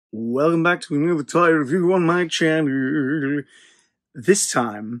Welcome back to another toy review on my channel. This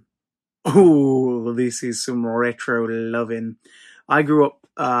time, this is some retro loving. I grew up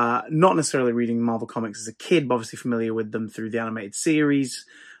not necessarily reading Marvel comics as a kid, but obviously familiar with them through the animated series,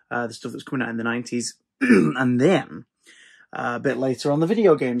 the stuff that was coming out in the 90s. And then, a bit later on, the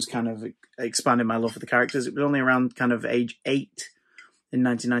video games kind of expanded my love for the characters. It was only around kind of age 8 in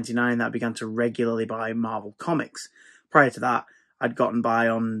 1999 that I began to regularly buy Marvel comics. Prior to that, I'd gotten by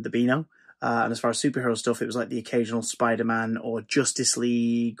on the Beano. And as far as superhero stuff, it was like the occasional Spider-Man or Justice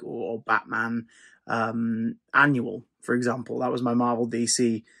League or Batman annual, for example. That was my Marvel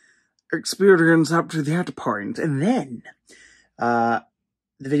DC experience up to that point. And then the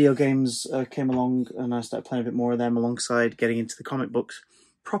video games came along and I started playing a bit more of them alongside getting into the comic books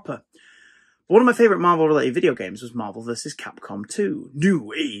proper. One of my favourite Marvel-related video games was Marvel vs. Capcom 2,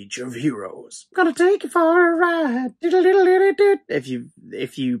 New Age of Heroes. Gonna take you for a ride.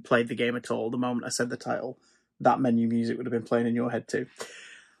 If you played the game at all, the moment I said the title, that menu music would have been playing in your head too.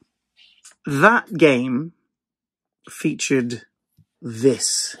 That game featured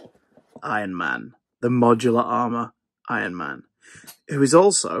this Iron Man, the modular armour Iron Man, who is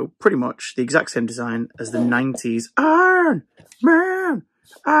also pretty much the exact same design as the 90s Iron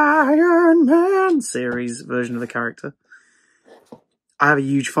Man series version of the character. I have a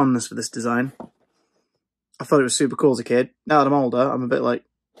huge fondness for this design. I thought it was super cool as a kid. Now that I'm older, I'm a bit like,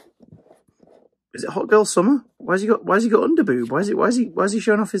 is it Hot Girl Summer? Why has he got underboob? Why is he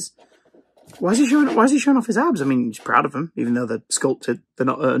showing off his abs? I mean, he's proud of them, even though they're sculpted, they're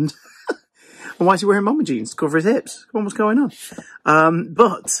not earned. And why is he wearing mama jeans to cover his hips? Come on, what's going on?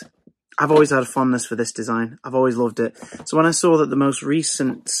 But I've always had a fondness for this design. I've always loved it. So when I saw that the most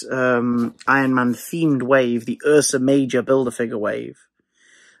recent Iron Man themed wave, the Ursa Major Build-A-Figure wave,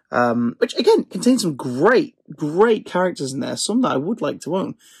 which again contains some great characters in there, some that I would like to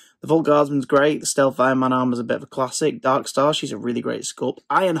own. The Vault Guardsman's great. The Stealth Iron Man armor's a bit of a classic. Darkstar, she's a really great sculpt.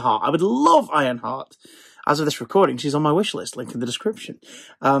 Ironheart, I would love Ironheart. As of this recording, she's on my wish list, link in the description.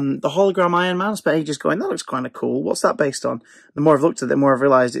 The hologram Iron Man, I spent ages going, that looks kind of cool. What's that based on? The more I've looked at it, the more I've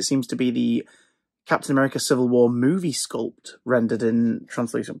realised it seems to be the Captain America Civil War movie sculpt rendered in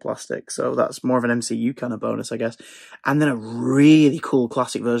translucent plastic. So that's more of an MCU kind of bonus, I guess. And then a really cool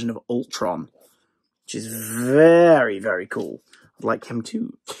classic version of Ultron, which is very, very cool. I'd like him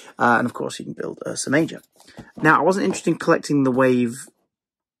too. And of course, you can build Ursa Major. Now, I wasn't interested in collecting the wave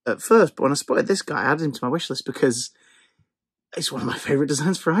at first, but when I spotted this guy, I added him to my wish list because it's one of my favourite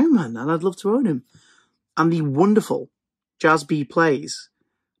designs for Iron Man, and I'd love to own him. And the wonderful Jasbplayz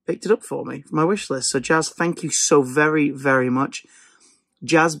picked it up for me from my wish list. So Jazz, thank you so very, very much.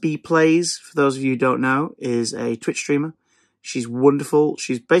 Jasbplayz, for those of you who don't know, is a Twitch streamer. She's wonderful.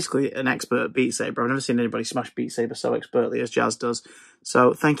 She's basically an expert at Beat Saber. I've never seen anybody smash Beat Saber so expertly as Jazz does.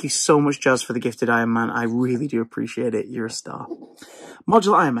 So thank you so much, Jazz, for the gifted Iron Man. I really do appreciate it. You're a star.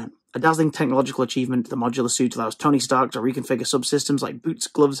 Modular Iron Man. A dazzling technological achievement, the modular suit allows Tony Stark to reconfigure subsystems like boots,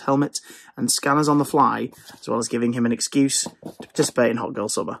 gloves, helmets, and scanners on the fly, as well as giving him an excuse to participate in Hot Girl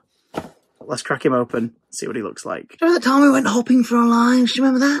Summer. Let's crack him open, see what he looks like. Remember that time we went hopping for our lives? Do you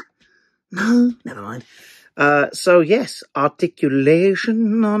remember that? No? Never mind. So yes,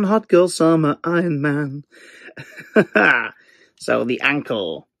 articulation on Hot Girl Summer Iron Man. So the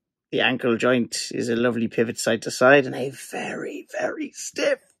ankle joint is a lovely pivot side to side and a very, very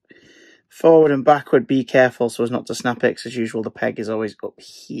stiff forward and backward. Be careful so as not to snap it, because as usual the peg is always up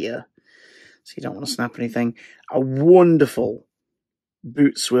here, so you don't want to snap anything. A wonderful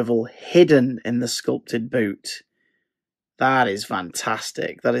boot swivel hidden in the sculpted boot. That is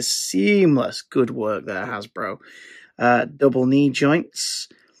fantastic. That is seamless. Good work there, Hasbro. Double knee joints,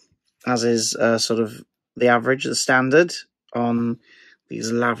 as is sort of the average, the standard on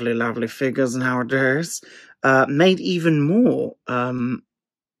these lovely, lovely figures nowadays. Made even more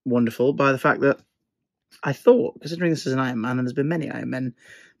wonderful by the fact that I thought, considering this is an Iron Man, and there's been many Iron Men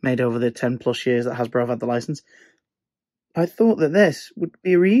made over the 10 plus years that Hasbro have had the license, I thought that this would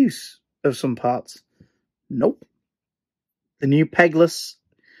be a reuse of some parts. Nope. The new pegless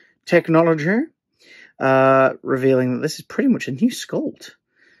technology, revealing that this is pretty much a new sculpt.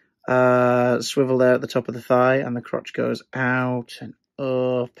 Swivel there at the top of the thigh, and the crotch goes out and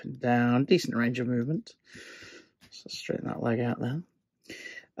up and down. Decent range of movement. So straighten that leg out there.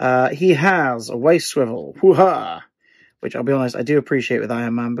 He has a waist swivel, hoo-ha, which I'll be honest, I do appreciate with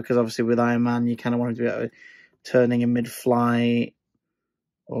Iron Man, because obviously with Iron Man, you kind of want him to be able to turning in mid-fly,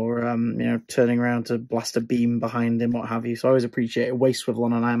 or, you know, turning around to blast a beam behind him, what have you. So I always appreciate a waist swivel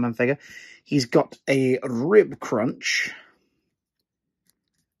on an Iron Man figure. He's got a rib crunch,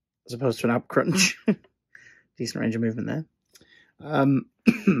 as opposed to an ab crunch. Decent range of movement there.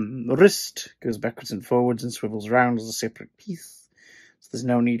 The wrist goes backwards and forwards and swivels around as a separate piece. So there's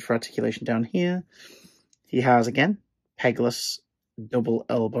no need for articulation down here. He has, again, pegless double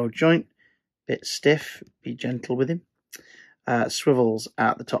elbow joint. Bit stiff, be gentle with him. Swivels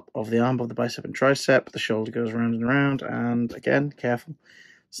at the top of the arm, above the bicep and tricep. The shoulder goes round and around, and again, careful,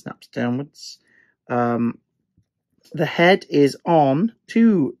 snaps downwards. The head is on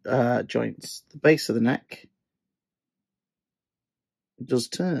two joints. The base of the neck does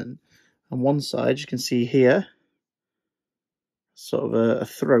turn. On one side, you can see here, sort of a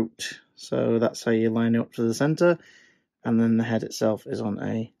throat. So that's how you line it up to the centre. And then the head itself is on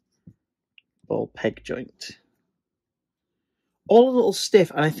a ball peg joint. All a little stiff,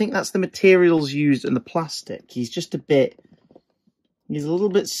 and I think that's the materials used in the plastic. He's just he's a little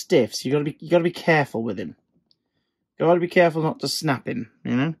bit stiff, so you gotta be careful with him. You gotta be careful not to snap him,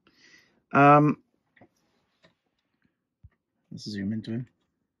 you know. Let's zoom into him.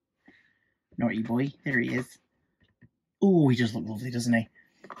 Naughty boy, there he is. Oh, he does look lovely, doesn't he?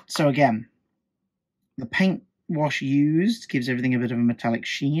 So again, the paint wash used gives everything a bit of a metallic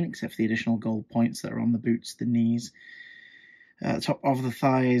sheen, except for the additional gold points that are on the boots, the knees, top of the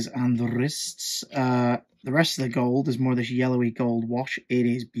thighs and the wrists. The rest of the gold is more this yellowy gold wash. It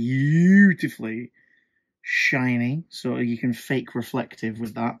is beautifully shiny, so you can fake reflective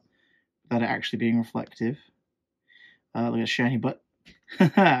with that without it actually being reflective. Look at shiny butt.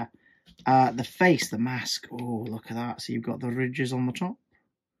 The face, the mask. Oh, look at that. So you've got the ridges on the top.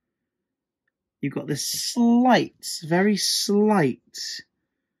 You've got this slight, very slight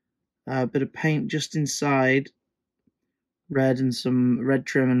bit of paint just inside, red and some red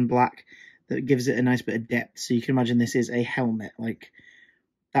trim and black, that gives it a nice bit of depth. So you can imagine this is a helmet. Like,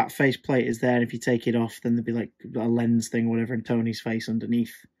 that face plate is there, and if you take it off, then there'd be like a lens thing, whatever, and Tony's face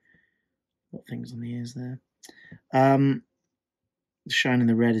underneath. Got things on the ears there. The shine in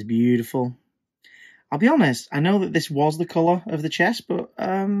the red is beautiful. I'll be honest, I know that this was the colour of the chest, but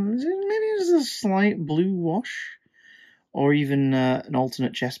maybe it's a slight blue wash, or even an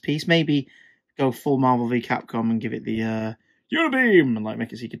alternate chest piece. Maybe go full Marvel v Capcom and give it the Unibeam, and like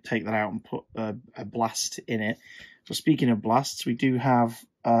make it so you could take that out and put a blast in it. So speaking of blasts, we do have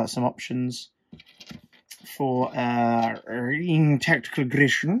some options for tactical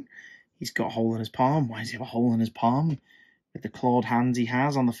aggression. He's got a hole in his palm. Why does he have a hole in his palm? With the clawed hands he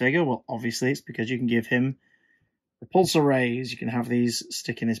has on the figure? Well, obviously it's because you can give him repulsor rays. You can have these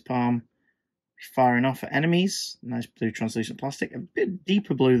stick in his palm, firing off at enemies. Nice blue translucent plastic. A bit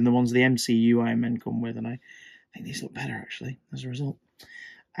deeper blue than the ones the MCU Iron Men come with, and I think these look better, actually, as a result.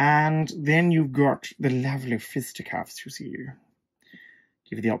 And then you've got the lovely fisticuffs, you see.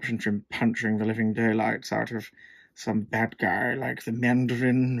 Give you the option for punching the living daylights out of some bad guy like the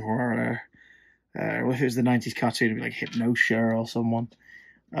Mandarin, or well, if it was the 90s cartoon, it'd be like Hypnosha or someone.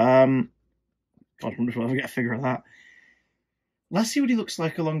 God, I wonder if I'll ever get a figure of that. Let's see what he looks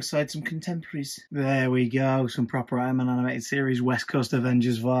like alongside some contemporaries. There we go, some proper Iron Man animated series, West Coast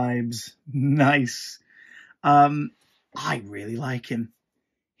Avengers vibes. Nice. I really like him.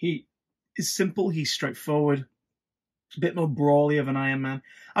 He is simple, he's straightforward, a bit more brawly of an Iron Man.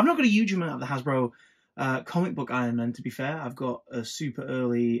 I've not got a huge amount of the Hasbro comic book Iron Man, to be fair. I've got a super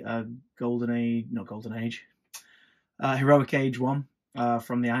early Heroic Age one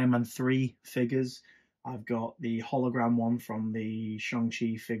from the Iron Man 3 figures. I've got the hologram one from the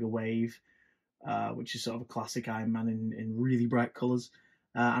Shang-Chi figure wave, which is sort of a classic Iron Man in really bright colours.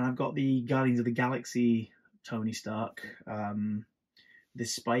 And I've got the Guardians of the Galaxy Tony Stark,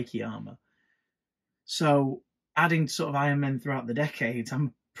 this spiky armour. So adding sort of Iron Men throughout the decades,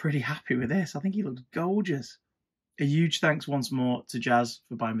 I'm pretty happy with this. I think he looks gorgeous. A huge thanks once more to Jazz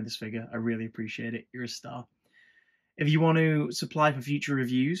for buying me this figure. I really appreciate it. You're a star. If you want to supply for future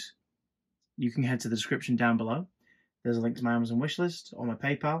reviews, you can head to the description down below. There's a link to my Amazon wishlist or my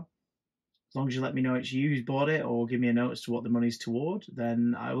PayPal. As long as you let me know it's you who's bought it, or give me a note as to what the money's toward,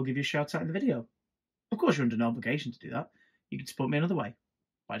 then I will give you a shout out in the video. Of course, you're under no obligation to do that. You can support me another way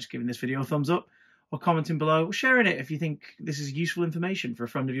by just giving this video a thumbs up, or commenting below, or sharing it if you think this is useful information for a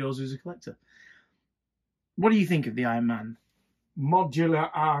friend of yours who's a collector. What do you think of the Iron Man modular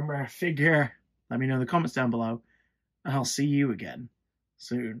armor figure? Let me know in the comments down below, and I'll see you again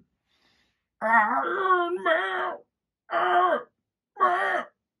soon. Iron Man! Iron Man!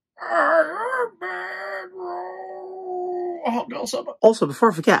 Iron Man! Oh, hot girl summer. Also,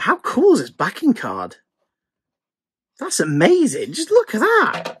 before I forget, how cool is this backing card? That's amazing. Just look at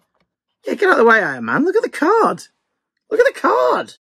that. Yeah, get out of the way, Iron Man. Look at the card. Look at the card.